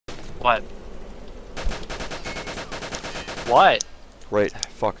What? What? Wait,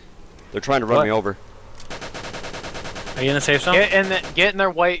 fuck. They're trying to run What? me over. Are you in the safe zone? Get in their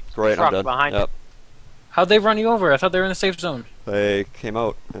white Great, I'm truck dead. behind Yep. How'd they run you over? I thought they were in the safe zone. They came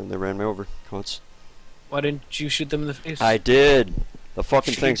out and they ran me over. Once. Why didn't you shoot them in the face? I did. The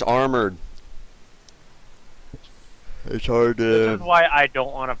fucking thing's armored. It's hard you. This to. is why I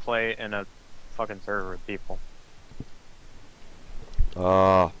don't want to play in a fucking server with people.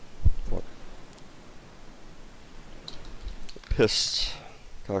 Ah. Fuck. Pissed.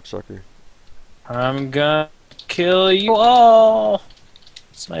 Cocksucker. I'm gonna kill you all.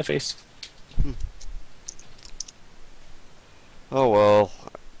 It's my face. Oh well.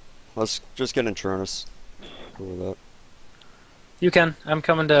 Let's just get insurance. Cool with that. You can. I'm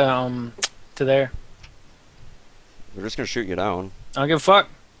coming to there. They're just gonna shoot you down. I don't give a fuck.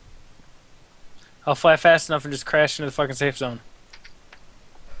 I'll fly fast enough and just crash into the fucking safe zone.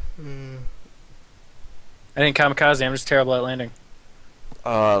 I didn't kamikaze. I'm just terrible at landing.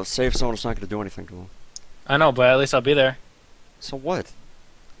 Safe zone is not gonna do anything to them. I know, but at least I'll be there. So what?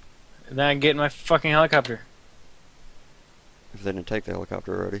 And then I can get in my fucking helicopter. If they didn't take the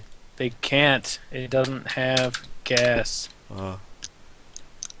helicopter already. They can't. It doesn't have gas.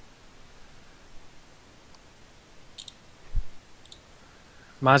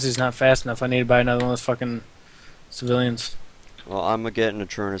 Mozzie's not fast enough. I need to buy another one of those fucking civilians. Well, I'm gonna get an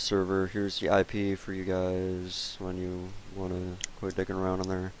Eternus server. Here's the IP for you guys when you wanna quit digging around in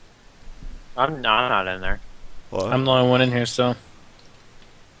there. I'm not in there. What? I'm the only one in here, so.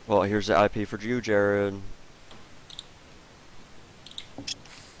 Well, here's the IP for you, Jared.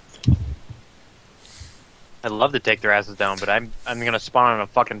 I'd love to take their asses down, but I'm gonna spawn on a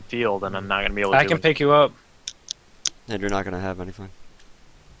fucking field and I'm not gonna be able to. I can pick you up. And you're not gonna have anything.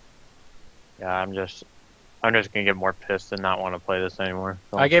 Yeah, I'm just gonna get more pissed and not want to play this anymore.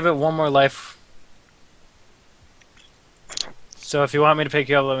 So. I gave it one more life. So if you want me to pick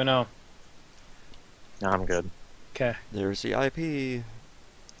you up, let me know. No, I'm good. Okay. There's the IP.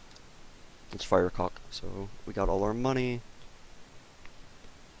 It's Firecock, so we got all our money.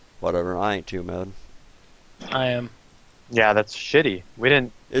 Whatever, I ain't too mad. I am. Yeah, that's shitty. We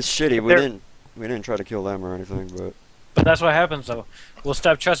didn't. It's shitty. We didn't try to kill them or anything, but. But that's what happens, though. We'll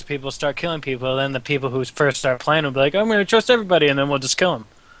stop trusting people, start killing people, then the people who first start playing will be like, I'm going to trust everybody, and then we'll just kill them.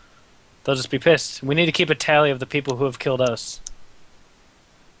 They'll just be pissed. We need to keep a tally of the people who have killed us.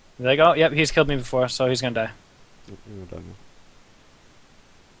 Be like, oh, yep, he's killed me before, so he's going to die.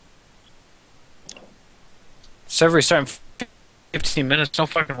 Server restarting 15 minutes, no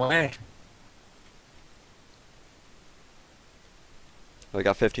fucking way. I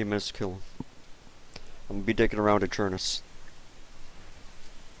got 15 minutes to kill him. I'm gonna be digging around Eternus.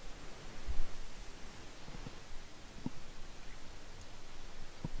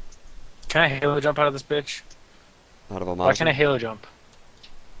 Can I halo jump out of this bitch? Out of a Why mountain. can I halo jump?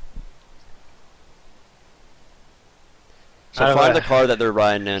 So out of find a the car that they're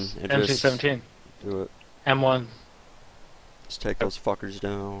riding in and just M217. do it. M1. Just take those fuckers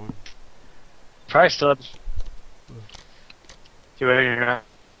down. Probably still up. See whether you're not.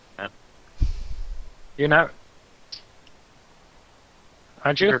 You're not.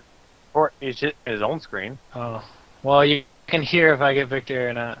 Aren't you? Or he's hit his own screen. Oh. Well, you can hear if I get victory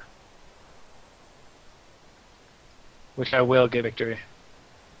or not. Which I will get victory.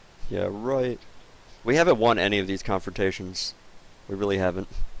 Yeah, right. We haven't won any of these confrontations. We really haven't.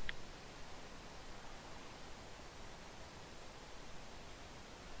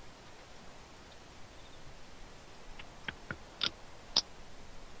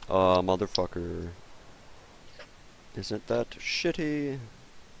 Motherfucker. Isn't that shitty?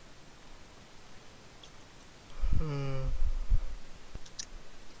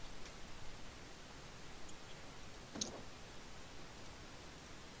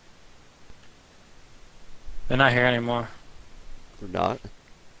 They're not here anymore. They're not.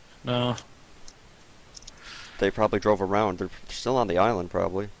 No. They probably drove around. They're still on the island,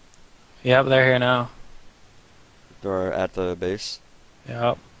 probably. Yep, they're here now. They're at the base.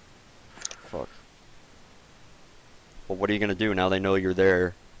 Yep. Fuck. Well, what are you gonna do now they know you're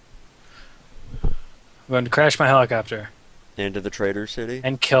there? I'm going to crash my helicopter. Into the Trader City?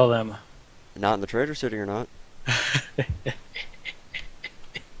 And kill them. Not in the Trader City or not.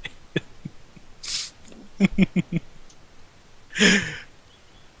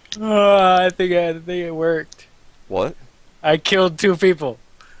 Oh, I think it worked. What? I killed 2 people.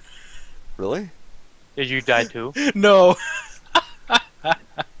 Really? Did you die too? No.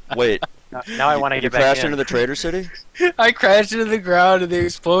 Wait. Now I want to You get back crashed in. into the Trader City? I crashed into the ground and the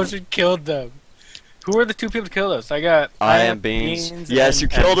explosion killed them. Who were the two people that killed us? I got I am Beans. Yes, you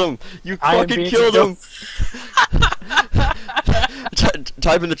and killed him. You I am fucking Beans killed and him.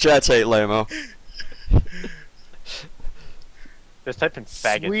 Type in the chat, say it, Lamo. Just type in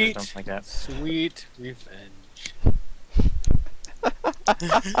faggots or something like that. Sweet revenge.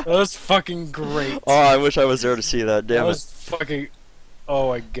 That was fucking great. Oh, I wish I was there to see that. That Damn was it. fucking. Oh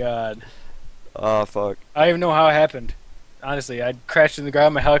my god. Oh, fuck. I don't even know how it happened. Honestly, I crashed in the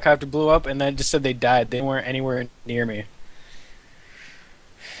ground, my helicopter blew up, and then it just said they died. They weren't anywhere near me.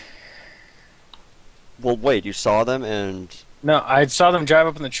 Well, wait, you saw them and... No, I saw them drive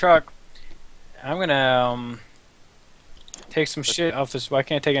up in the truck. I'm gonna take some shit off this. Why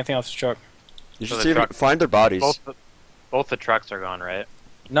can't I take anything off this truck? You So should the see if you truck- can find their bodies. Both the trucks are gone, right?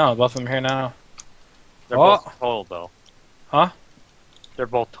 No, both of them here now. They're Oh. both totaled though. Huh? They're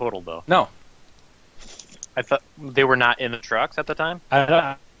both totaled though. No, I thought they were not in the trucks at the time.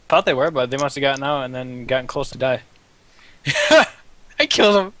 I thought they were, but they must have gotten out and then gotten close to die. I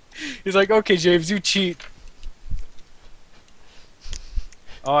killed him. He's like, okay, James, you cheat.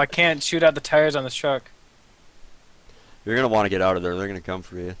 Oh, I can't shoot out the tires on this truck. You're gonna want to get out of there. They're gonna come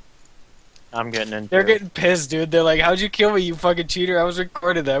for you. I'm getting in. They're getting pissed, dude. They're like, how'd you kill me, you fucking cheater? I was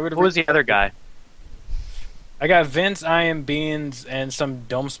recorded that. Who was the other guy? I got Vince, I am Beans, and some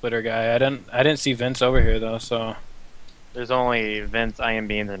dome splitter guy. I didn't see Vince over here though, so There's only Vince, I Am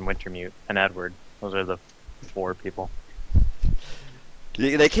Beans, and Wintermute, and Edward. Those are the 4 people.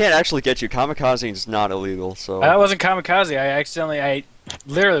 They can't actually get you. Kamikaze is not illegal, so... that wasn't kamikaze. I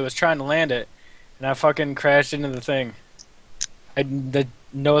literally was trying to land it, and I fucking crashed into the thing. The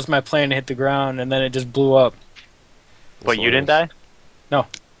nose of my plane hit the ground, and then it just blew up. But you didn't die?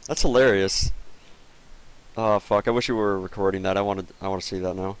 That's hilarious. Oh, fuck. I wish you were recording that. I want to see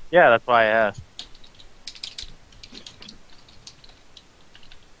that now. Yeah, that's why I asked.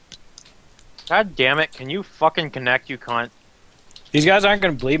 God damn it, can you fucking connect, you cunt? These guys aren't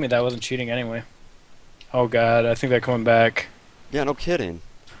gonna believe me that I wasn't cheating anyway. Oh god, I think they're coming back. Yeah, no kidding.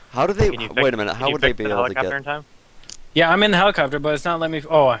 How do they... Can you Wait a minute. How would they be the able to helicopter get... in time? Yeah, I'm in the helicopter, but it's not letting me.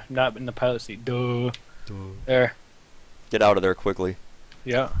 Oh, I'm not in the pilot seat. Duh. There. Get out of there quickly.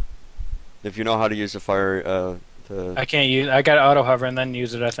 Yeah. If you know how to use the fire... the... I can't use. I got auto hover and then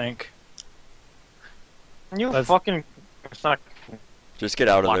use it. I think. Can you Let's- fucking... It's not... Just get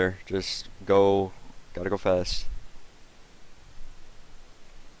out of Lock. there. Just go... Gotta go fast.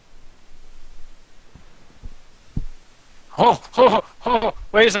 Oh,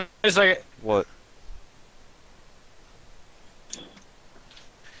 wait a second. What?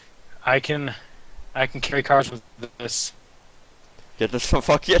 I can carry cars with this. Get this...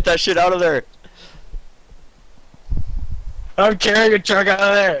 Get that shit out of there! I'm carrying a truck out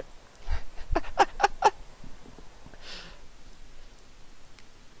of there.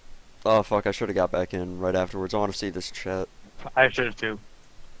 Oh, fuck. I should have got back in right afterwards. I want to see this chat. I should have too.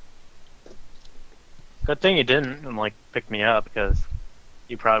 Good thing you didn't and like pick me up because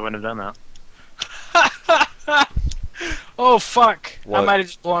you probably wouldn't have done that. Oh fuck! What? I might have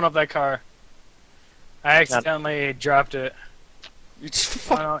just blown up that car. I accidentally dropped it. You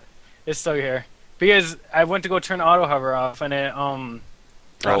just Oh, no, it's still here because I went to go turn auto hover off and it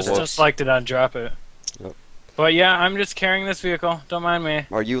whoops. just selected on drop it. Yep. But yeah, I'm just carrying this vehicle. Don't mind me.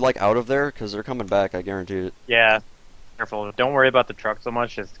 Are you, like, out of there? Because they're coming back, I guarantee it. Yeah. Careful. Don't worry about the truck so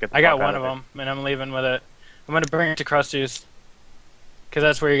much. Just get the I got fuck out one of there. them and I'm leaving with it. I'm gonna bring it to Krusty's because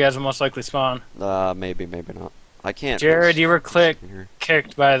that's where you guys will most likely spawn. Maybe, maybe not. I can't... Jared, you were here.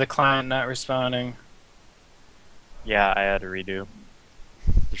 kicked by the client not responding. Yeah, I had to redo.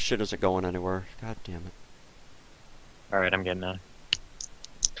 This shit isn't going anywhere. God damn it. Alright, I'm getting out.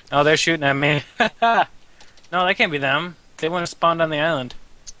 Oh, they're shooting at me. No, that can't be them. They wouldn't have spawned on the island.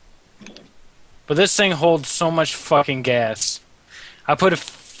 But this thing holds so much fucking gas. I put a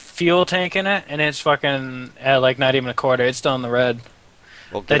fuel tank in it, and it's fucking at like not even a quarter. It's still in the red.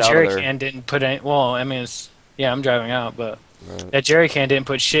 Well, That get out jerry of there. can didn't put any. Well, I mean, it's yeah, I'm driving out, but Right. that jerry can didn't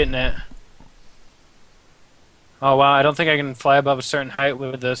put shit in it. Oh wow, I don't think I can fly above a certain height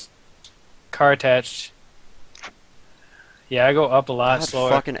with this car attached. Yeah, I go up a lot God slower.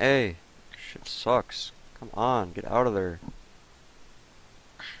 fucking A. Shit sucks. Come on, get out of there.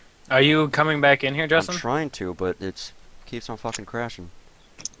 Are you coming back in here, Justin? I'm trying to, but it's keeps on fucking crashing.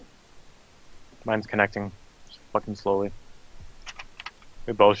 Mine's connecting fucking slowly.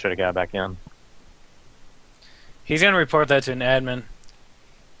 We both should have got back in. He's gonna report that to an admin.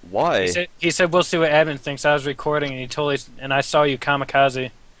 Why? He said we'll see what admin thinks. I was recording and he totally and I saw you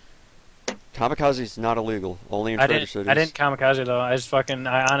kamikaze. Kamikaze's not illegal. Only in I trader didn't cities. I didn't kamikaze though.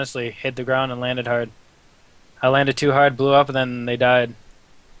 I honestly hit the ground and landed hard. I landed too hard, blew up, and then they died.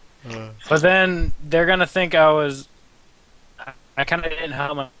 But then they're gonna think I was. I kind of didn't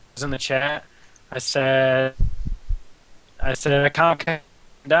help. I was in the chat. I said I can't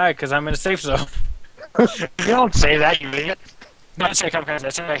die because I'm in a safe zone. You don't say that, you idiot. Not say come I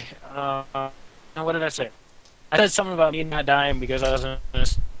say. What did I say? I said something about me not dying because I was in a...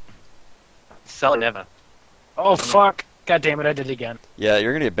 Sell it never. Oh fuck! God damn it! I did it again. Yeah,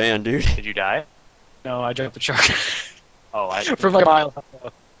 you're gonna get banned, dude. Did you die? No, I dropped the truck. Oh, I. From like a mile.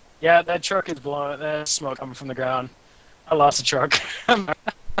 Yeah, that truck is blowing. There's smoke coming from the ground. I lost the truck.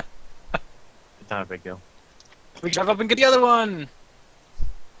 It's not a big deal. We drive up and get the other one.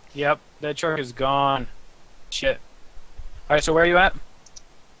 Yep, that truck is gone. Shit. All right, so where are you at?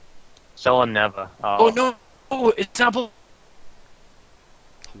 Sell and never. Oh no! Oh, it's not. Oh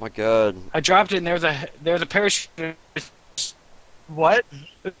my god. I dropped it, and there's a parachute. What?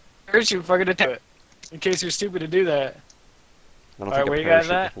 Parachute fucking into it. In case you're stupid to do that. I don't Alright, think where a you guys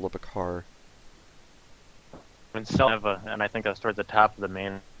parachute at? can pull up a car. I'm in Sell Neva, and I think that's towards the top of the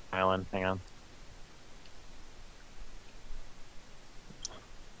main island. Hang on.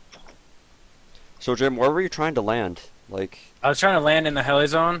 So Jim, where were you trying to land? Like, I was trying to land in the heli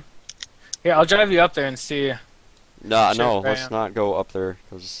zone. Here, I'll drive you up there and see. nah, Shit, no, right let's now. not go up there,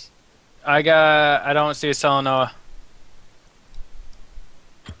 because I don't see a Selenoa.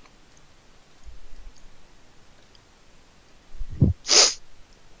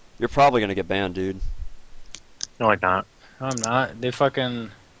 you're probably gonna get banned, dude. No, I'm not. No, I'm not. They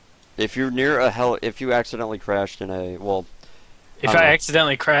fucking. If you're near a if you accidentally crashed in a, well, If I don't I know.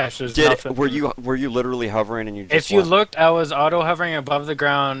 accidentally crashed, there's nothing. were you literally hovering and you just If you went- looked, I was auto hovering above the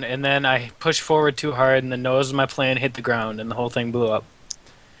ground, and then I pushed forward too hard, and the nose of my plane hit the ground, and the whole thing blew up.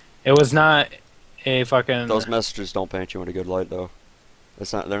 It was not a fucking. Those messages don't paint you in a good light, though.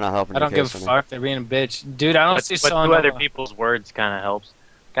 It's not. They're not helping. I don't your give a case any. fuck. They're being a bitch, dude. I don't But see two Selenoa. other people's words kind of helps.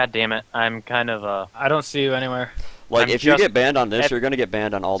 God damn it! I'm kind of I don't see you anywhere. Like, I'm if you just- get banned on this, you're gonna get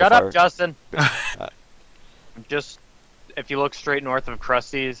banned on all Shut the fire. up, Justin. Just if you look straight north of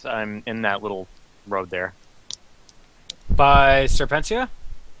Krusty's, I'm in that little road there. By Serpentia?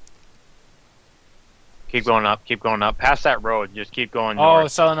 Keep going up. Keep going up. Past that road. Just keep going Oh,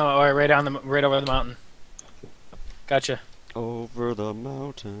 north. Selenoa. All right, right over the mountain. Gotcha. Over the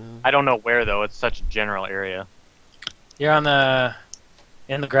mountain. I don't know where though. It's such a general area. You're in the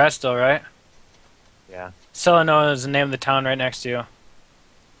grass still, right? Yeah. Selenoa is the name of the town right next to you.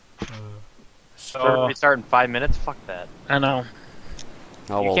 So We start in 5 minutes. Fuck that. I know.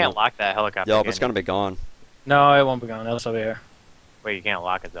 Oh, You well, can't lock that helicopter. yeah, but can it's you? gonna be gone. No, it won't be gone. It'll still be here. Wait, you can't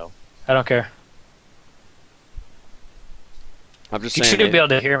lock it though. I don't care. I'm just You saying. should be able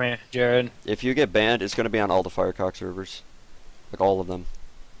to hear me, Jared. If you get banned, it's gonna be on all the Firecock servers, like all of them.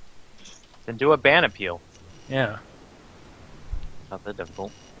 Then do a ban appeal. Yeah. Not that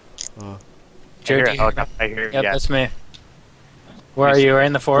difficult. I Jared, hear do a you- helicopter. I hear. Yep, Yeah. that's me. Where are you? Are you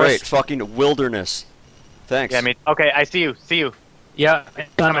in the Great, forest? fucking wilderness. Thanks. Yeah. I mean. Okay. I see you. See you. Yeah. I'm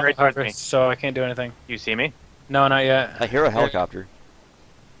Coming on right the towards Harvest, me. so I can't do anything. You see me? No, not yet. I hear a helicopter.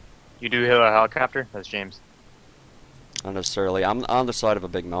 You do hear a helicopter? That's James. Not necessarily. I'm on the side of a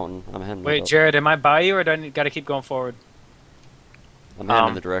big mountain. I'm heading. Wait, up. Jared, am I by you, or do I got to keep going forward? I'm heading in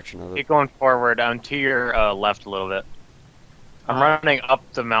um, the direction of it. Keep going forward. I'm to your left a little bit. I'm running up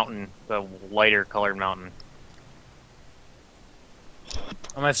the mountain, the lighter colored mountain.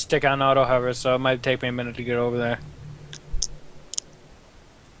 I might stick on auto hover, so it might take me a minute to get over there.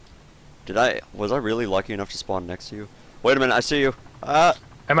 Was I really lucky enough to spawn next to you? Wait a minute, I see you. Ah,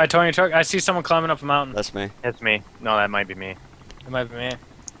 Am I towing your truck? I see someone climbing up a mountain. that's me. It's me. No, that might be me. It might be me.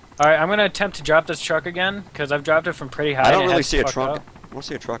 Alright, I'm gonna attempt to drop this truck again, because I've dropped it from pretty high. I and don't it really has see a fucked truck. up. I don't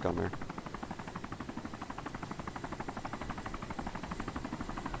see a truck on there.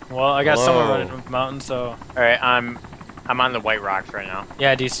 Well, I got someone Whoa. running up the mountain, so... All right, I'm on the white rocks right now.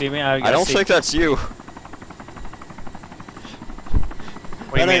 Yeah, do you see me? I don't think that's you.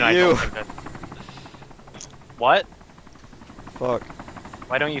 What do you That mean? ain't I you. don't think that. What? Fuck.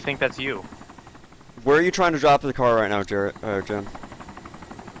 Why don't you think that's you? Where are you trying to drop the car right now, Jared? Jim?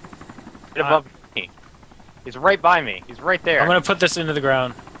 Right above me. He's right by me. He's right there. I'm gonna put this into the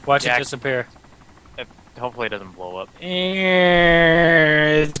ground. Watch Yeah. it disappear. Hopefully it doesn't blow up.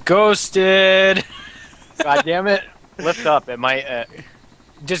 It's ghosted! God damn it! Lift up. It might.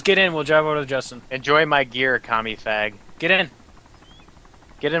 Just get in, we'll drive over to Justin. Enjoy my gear, commie fag. Get in.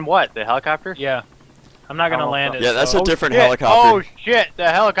 Get in what? The helicopter? Yeah. I'm not gonna Oh, land it. Yeah, that's so- a different shit. helicopter. Oh shit! The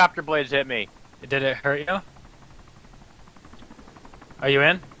helicopter blades hit me. Did it hurt you? Are you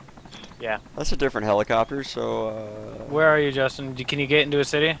in? That's a different helicopter, so, Where are you, Justin? Can you get into a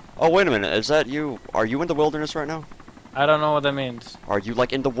city? Oh, wait a minute. Is that you? Are you in the wilderness right now? I don't know what that means. Are you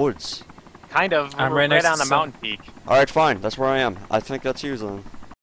like in the woods? Kind of. I'm We're right next on to a mountain peak. Alright, fine. That's where I am. I think that's you then.